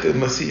رسالة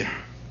المسيح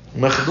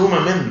مخدومة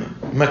منا،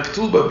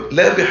 مكتوبة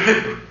لا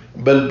بحبر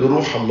بل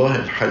بروح الله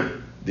الحي.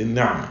 دي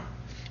النعمة،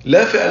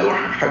 لا في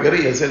ألواح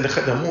حجرية زي اللي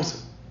خدها موسى،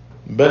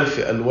 بل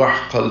في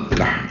ألواح قلب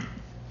لحمي.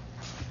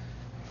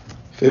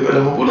 فيبقى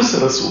لما بولس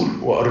الرسول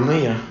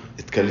وأرميا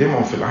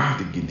اتكلموا في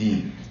العهد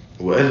الجديد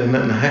وقال ان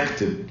انا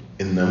هكتب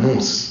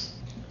الناموس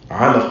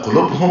على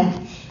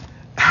قلوبهم،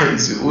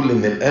 عايز يقول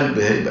ان القلب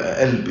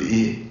هيبقى قلب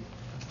ايه؟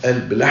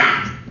 قلب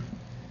لحمي.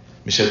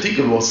 مش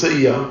هتيجي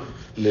الوصية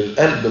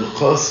للقلب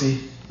القاسي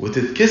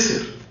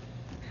وتتكسر،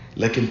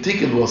 لكن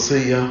تيجي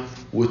الوصية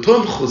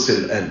وتنخس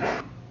القلب.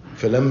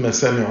 فلما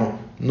سمعوا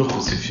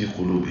نخس في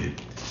قلوبهم،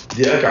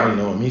 دي أجعل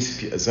نواميس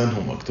في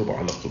أذانهم مكتوب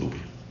على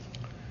قلوبهم.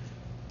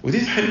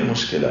 ودي تحل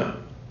مشكلة.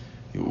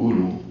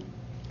 يقولوا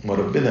ما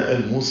ربنا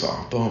قال موسى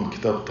أعطاهم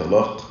كتاب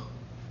طلاق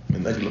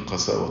من أجل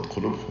قساوة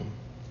قلوبهم،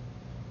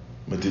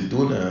 ما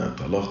تدونا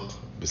طلاق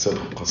بسبب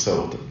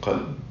قساوة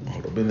القلب؟ ما هو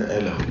ربنا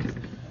قاله.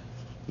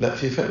 لا،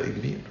 في فرق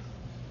كبير.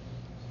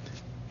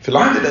 في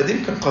العهد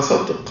القديم كان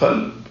قساوة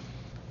القلب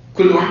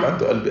كل واحد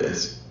عنده قلب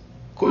قاسي،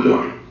 كل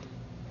واحد،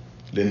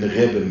 لأن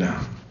غياب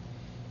النعم.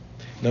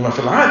 إنما في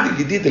العهد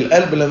الجديد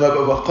القلب لما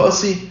بقى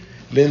قاسي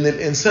لأن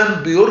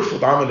الإنسان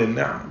بيرفض عمل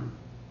النعم.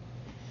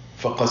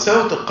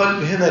 فقساوة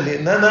القلب هنا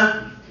لأن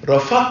أنا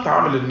رفضت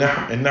عمل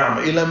النعمة.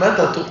 إلى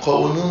متى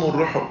تقاومون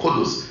الروح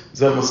القدس؟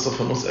 زي ما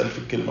استفانوس قال في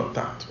الكلمة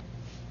بتاعته.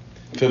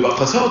 فيبقى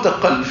قساوة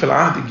القلب في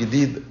العهد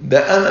الجديد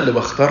ده أنا اللي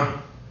بختارها،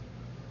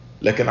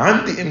 لكن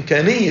عندي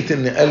إمكانية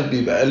إن قلبي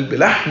يبقى قلب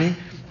لحمي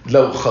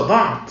لو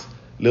خضعت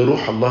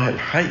لروح الله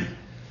الحي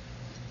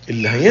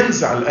اللي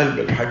هينزع القلب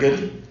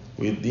الحجري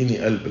ويديني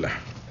قلب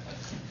لحم.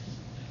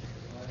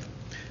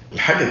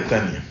 الحاجة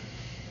الثانية،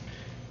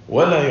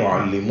 ولا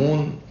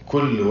يعلمون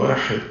كل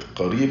واحد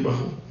قريبه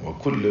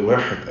وكل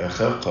واحد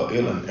أخاه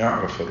قائلا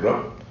اعرف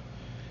الرب،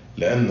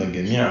 لأن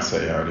الجميع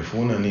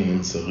سيعرفونني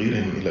من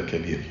صغيرهم إلى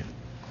كبيرهم.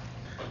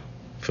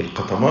 في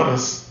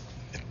القطمارس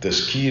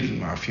التشكيل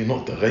مع فيه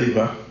نقطة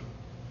غايبة،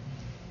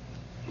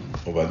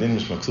 وبعدين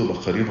مش مكتوبة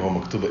قريبه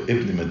ومكتوبة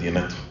ابن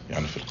مدينته.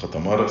 يعني في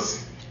القطمارس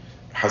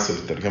حسب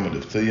الترجمة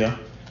القبطية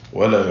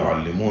ولا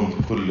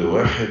يعلمون كل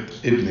واحد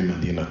ابن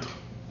مدينته،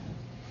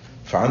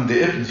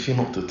 فعندي ابن فيه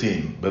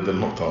نقطتين بدل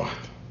نقطة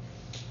واحدة.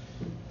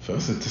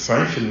 فمثلا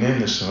 90%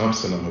 من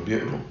الشمامسة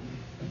لما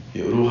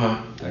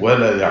يقروها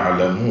ولا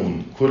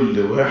يعلمون كل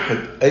واحد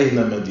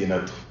أين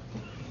مدينته.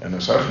 أنا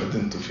مش عارف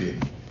مدينته فين،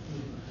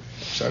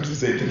 مش عارف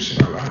ازاي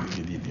تمشي مع العهد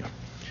الجديد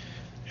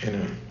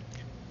يعني.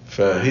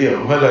 فهي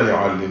ولا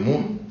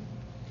يعلمون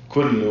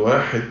كل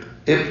واحد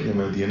ابن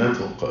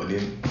مدينته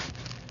قائلين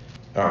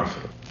اعرف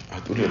الرب.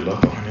 هتقولي الله،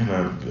 طبعا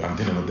هنا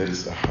عندنا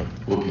مدارس أحد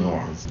وابن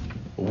واعظ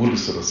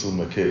وبولس الرسول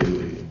مكائي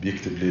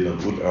بيكتب لنا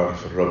بيقول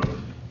اعرف الرب.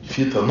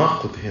 في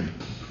تناقض هنا؟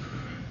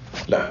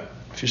 لا،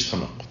 فيش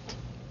تناقض.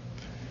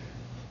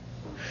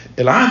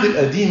 العهد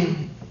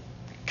القديم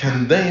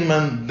كان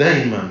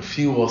دايما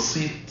في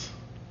وسيط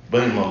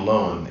بين الله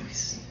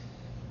والناس.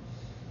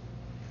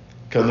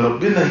 كان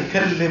ربنا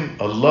يكلم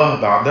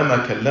الله بعدما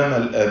كلم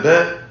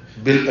الآباء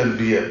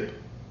بالأنبياء.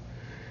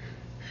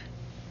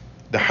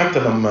 ده حتى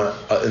لما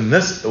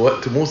الناس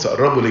وقت موسى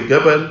قربوا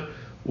للجبل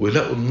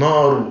ولقوا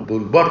النار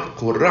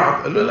والبرق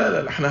والرعد، قالوا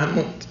لا احنا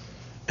هنموت،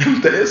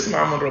 انت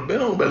اسمع من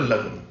ربنا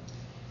وبلغنا.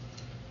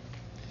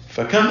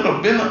 فكان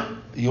ربنا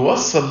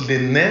يوصل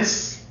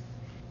للناس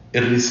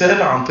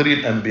الرسالة عن طريق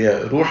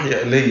الأنبياء. روح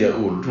يا إيليا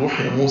قول،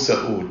 روح يا موسى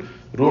قول،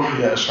 روح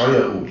يا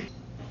أشعياء قول.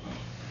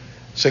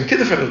 عشان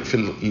كده في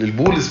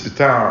البولس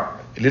بتاع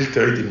ليلة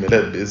عيد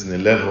الميلاد بإذن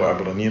الله اللي هو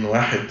عبرانيين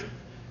 1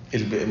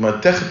 ما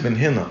اتاخد من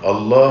هنا،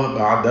 الله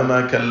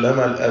بعدما كلم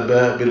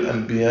الآباء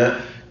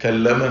بالأنبياء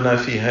كلمنا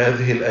في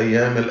هذه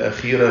الأيام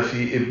الأخيرة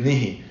في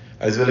ابنه.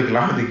 عايز أقول لك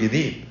العهد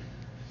الجديد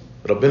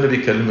ربنا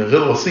بيكلم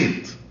غير وسيط.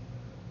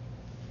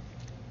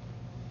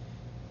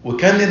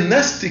 وكان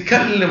الناس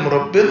تكلم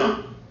ربنا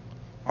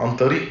عن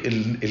طريق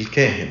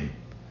الكاهن.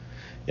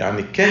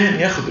 يعني الكاهن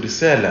ياخد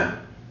رسالة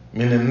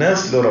من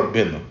الناس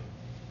لربنا،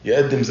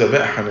 يقدم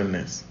ذبائح عن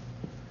الناس،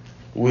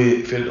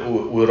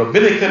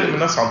 وربنا يكلم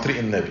الناس عن طريق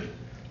النبي.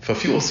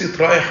 ففي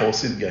وسيط رايح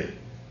ووسيط جاي.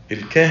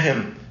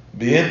 الكاهن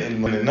بينقل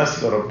من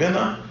الناس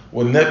لربنا،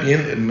 والنبي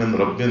ينقل من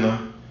ربنا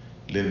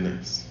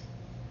للناس.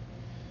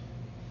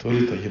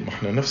 تقولي طيب ما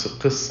احنا نفس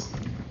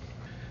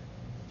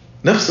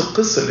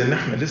القصة لان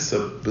احنا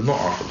لسه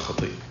بنقع في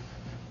الخطية.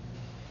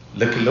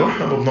 لكن لو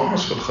احنا ما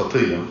بنقعش في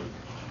الخطية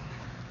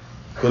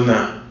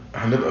كنا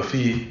هنبقى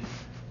في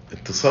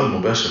اتصال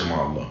مباشر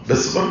مع الله.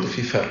 بس برضو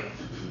في فرق.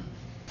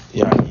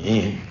 يعني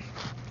ايه؟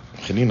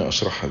 خلينا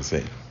اشرحها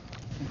ازاي.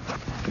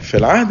 في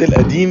العهد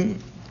القديم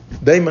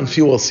دايما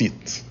في وسيط،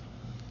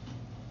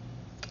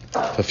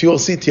 ففي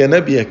وسيط يا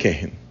نبي يا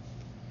كاهن.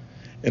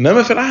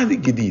 انما في العهد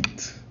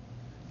الجديد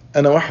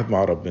انا واحد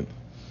مع ربنا.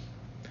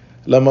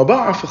 لما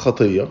بقع في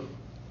خطية،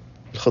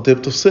 الخطية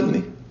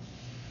بتفصلني.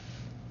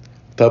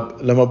 طب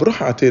لما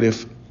بروح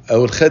اعترف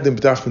او الخادم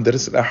بتاعي في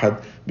مدارس الاحد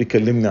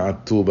بيكلمني على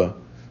التوبة،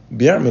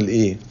 بيعمل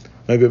ايه؟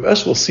 ما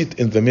بيبقاش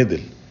وسيط in the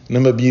middle،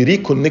 انما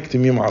بيريكونكت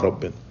مي مع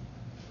ربنا.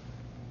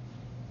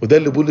 وده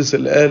اللي بولس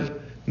اللي قال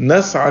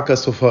نسعى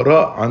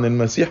كسفراء عن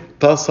المسيح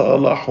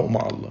تصالحوا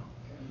مع الله.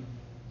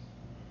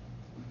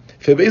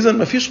 فيبقى اذا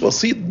ما فيش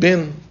وسيط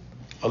بين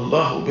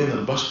الله وبين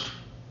البشر.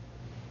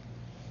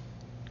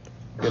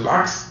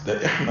 بالعكس،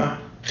 ده احنا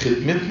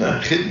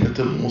خدمتنا خدمة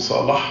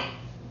المصالحة.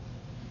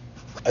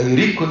 اي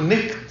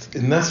ريكونكت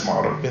الناس مع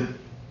ربنا،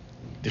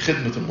 دي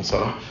خدمة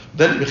المصالحة.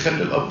 ده اللي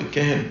بيخلي الاب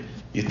الكاهن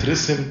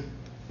يترسم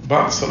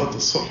بعد صلاة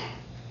الصبح،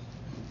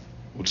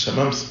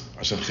 والشمامسة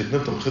عشان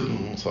خدمتهم خدمة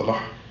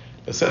المصالحة.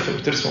 الأسقفة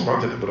بترسم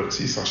بعد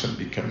الإبراكسيس عشان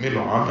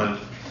بيكملوا عمل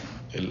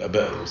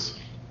الآباء الرسل.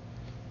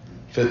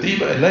 فدي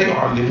بقى لا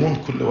يعلمون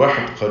كل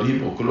واحد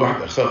قريب وكل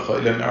واحد أخاه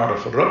قائلا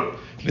أعرف الرب،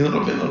 لأن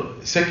ربنا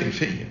ساكن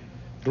فيا،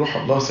 روح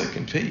الله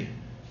ساكن فيا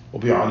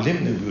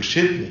وبيعلمني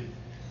وبيرشدني.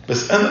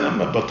 بس أنا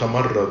لما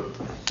بتمرد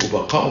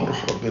وبقاوم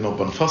روح ربنا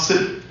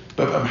وبنفصل،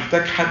 ببقى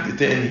محتاج حد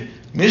تاني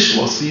مش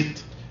وسيط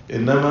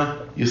إنما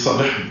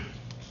يصالحني.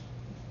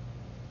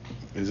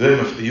 زي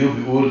ما في أيوب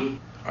يقول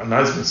أنا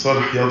عايز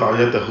مصالح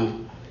يضع يده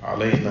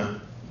علينا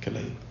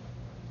كلينا.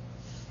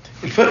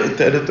 الفرق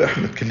الثالث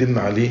احنا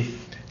اتكلمنا عليه،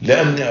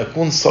 لأني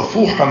أكون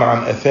صفوحا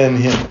عن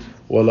أثامهم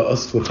ولا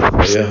أذكر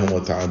خطاياهم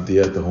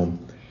وتعدياتهم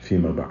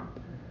فيما بعد.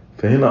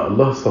 فهنا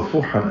الله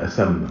صفوحا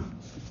أثامنا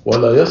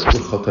ولا يذكر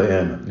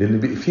خطايانا،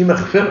 لأن في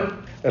مغفرة.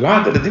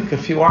 العهد القديم كان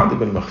فيه وعد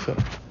بالمغفرة،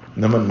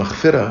 إنما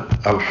المغفرة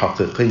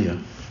الحقيقية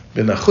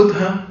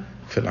بناخدها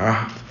في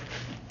العهد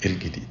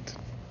الجديد.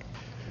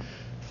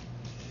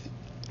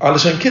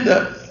 علشان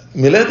كده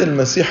ميلاد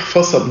المسيح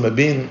فصل ما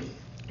بين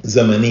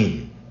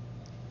زمنين،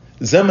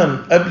 زمن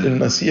قبل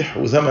المسيح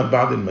وزمن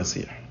بعد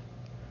المسيح.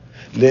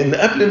 لأن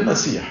قبل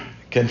المسيح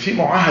كان في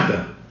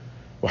معاهدة،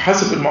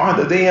 وحسب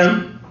المعاهدة دي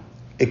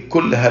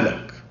الكل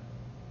هلك.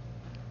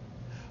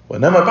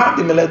 وإنما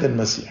بعد ميلاد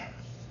المسيح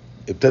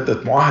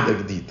ابتدت معاهدة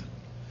جديدة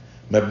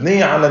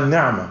مبنية على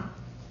النعمة،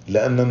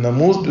 لأن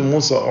الناموس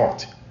بموسى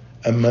أعطي،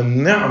 أما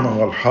النعمة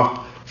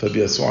والحق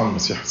فبيسوع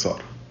المسيح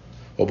صار.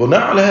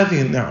 وبناء على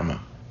هذه النعمة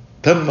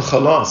تم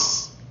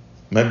خلاص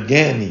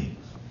مجاني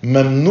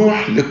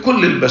ممنوح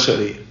لكل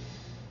البشرية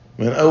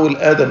من أول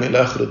آدم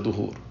إلى آخر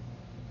الدهور.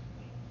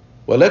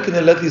 ولكن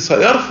الذي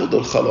سيرفض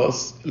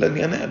الخلاص لن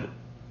يناله،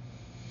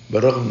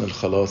 بالرغم من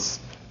الخلاص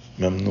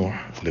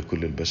ممنوح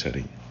لكل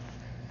البشرية.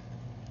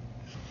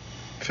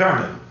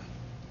 فعلا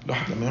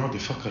الواحد لما يقعد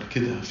يفكر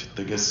كده في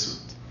التجسد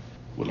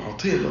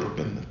والعطية اللي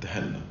ربنا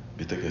اداها لنا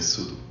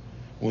بتجسده،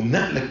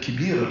 والنقلة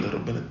الكبيرة اللي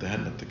ربنا اداها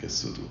لنا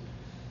بتجسده،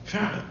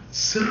 فعلا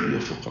سر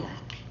يفوق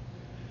العقل،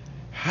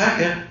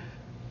 حاجة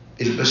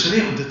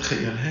البشرية ما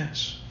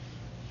تتخيلهاش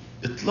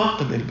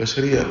اطلاقا.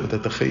 البشرية ما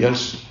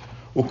تتخيلش.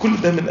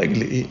 وكل ده من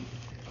اجل ايه؟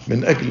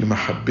 من اجل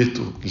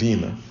محبته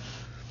لينا،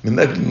 من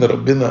اجل ان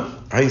ربنا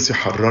عايز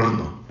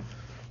يحررنا،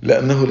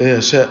 لانه لا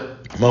يشاء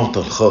موت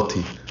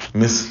الخاطي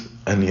مثل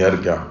ان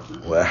يرجع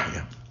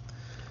واحيا.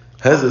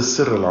 هذا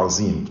السر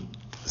العظيم،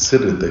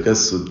 سر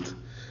التجسد،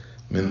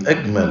 من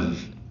اجمل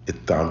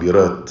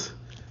التعبيرات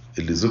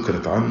اللي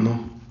ذكرت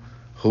عنه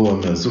هو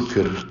ما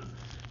ذكر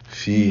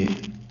في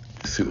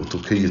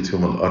أوتوكية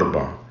يوم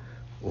الأربع،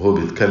 وهو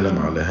بيتكلم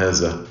على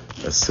هذا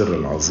السر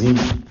العظيم.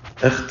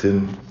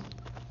 أختم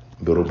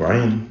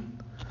بربعين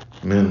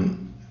من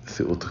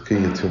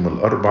أوتوكية يوم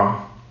الأربع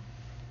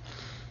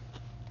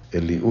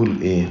اللي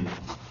يقول إيه؟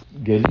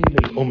 جليل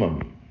الأمم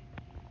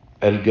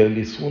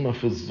الجالسون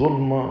في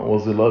الظلمة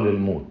وظلال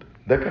الموت،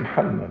 ده كان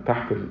حالنا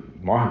تحت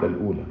المعاهدة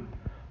الأولى،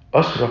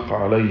 أشرق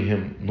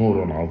عليهم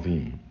نور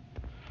عظيم.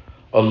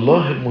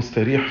 الله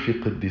المستريح في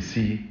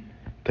قدسيه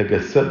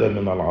تجسد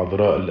من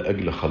العذراء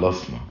لأجل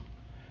خلاصنا.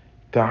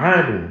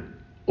 تعالوا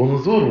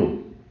انظروا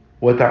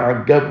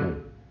وتعجبوا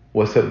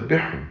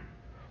وسبحوا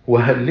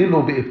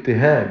وهللوا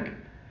بابتهاج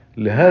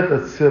لهذا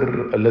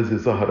السر الذي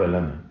ظهر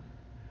لنا،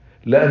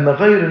 لأن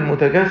غير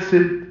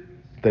المتجسد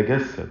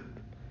تجسد،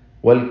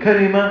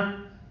 والكلمة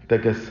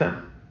تجسد،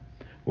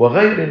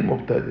 وغير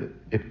المبتدئ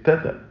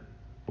ابتدأ،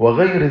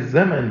 وغير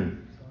الزمني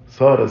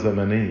صار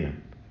زمنيا،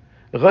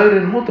 غير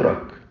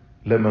المدرك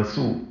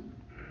لمسوه،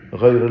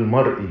 غير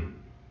المرئي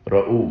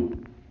رأوه،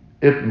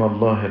 ابن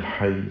الله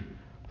الحي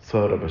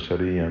صار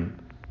بشريا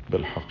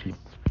بالحقيقة.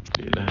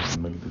 لإله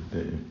المجد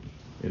الدائم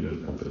إلى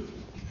الأبد.